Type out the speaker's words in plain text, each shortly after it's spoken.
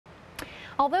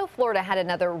Although Florida had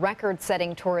another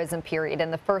record-setting tourism period in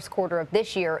the first quarter of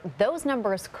this year, those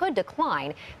numbers could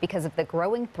decline because of the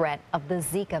growing threat of the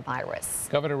Zika virus.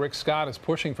 Governor Rick Scott is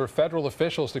pushing for federal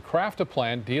officials to craft a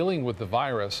plan dealing with the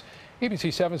virus. ABC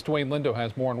 7's Dwayne Lindo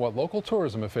has more on what local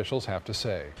tourism officials have to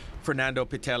say. Fernando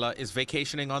Pitella is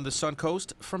vacationing on the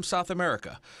Suncoast from South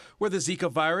America, where the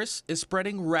Zika virus is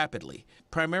spreading rapidly,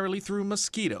 primarily through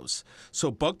mosquitoes.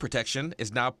 So bug protection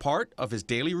is now part of his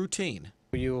daily routine.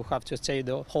 You have to stay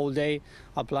the whole day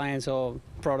applying some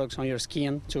products on your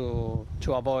skin to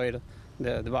avoid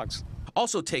the bugs.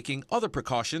 Also taking other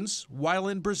precautions while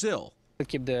in Brazil.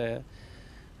 Keep the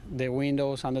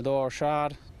windows and the door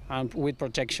shut and with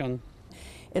protection.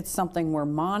 It's something we're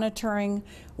monitoring,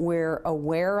 we're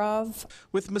aware of.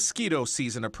 With mosquito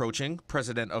season approaching,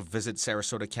 President of Visit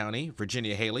Sarasota County,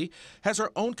 Virginia Haley, has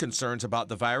her own concerns about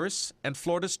the virus and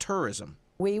Florida's tourism.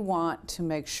 We want to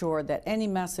make sure that any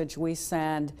message we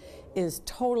send is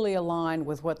totally aligned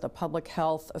with what the public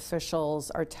health officials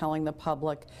are telling the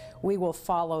public. We will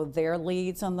follow their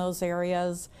leads on those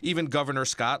areas. Even Governor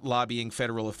Scott lobbying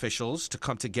federal officials to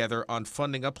come together on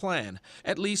funding a plan.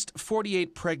 At least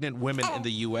 48 pregnant women in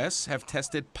the U.S. have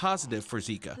tested positive for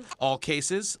Zika. All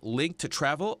cases linked to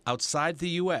travel outside the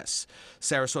U.S.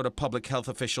 Sarasota public health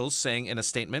officials saying in a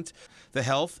statement, the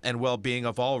health and well-being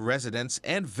of all residents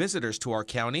and visitors to our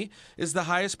county is the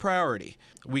highest priority.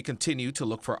 We continue to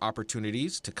look for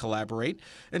opportunities to collaborate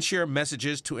and share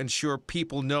messages to ensure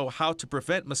people know how to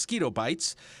prevent mosquito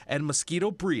bites and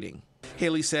mosquito breeding.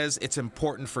 Haley says it's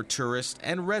important for tourists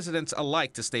and residents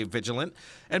alike to stay vigilant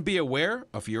and be aware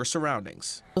of your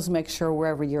surroundings. Make sure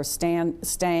wherever you're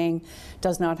staying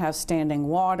does not have standing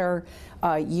water.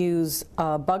 Use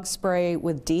bug spray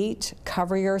with DEET.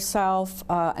 Cover yourself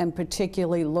and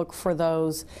particularly look for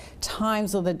those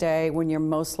times of the day when you're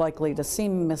most likely to see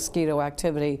mosquito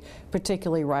activity,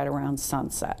 particularly right around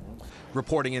sunset.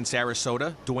 Reporting in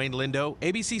Sarasota, Dwayne Lindo,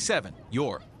 ABC 7,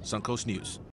 your Suncoast News.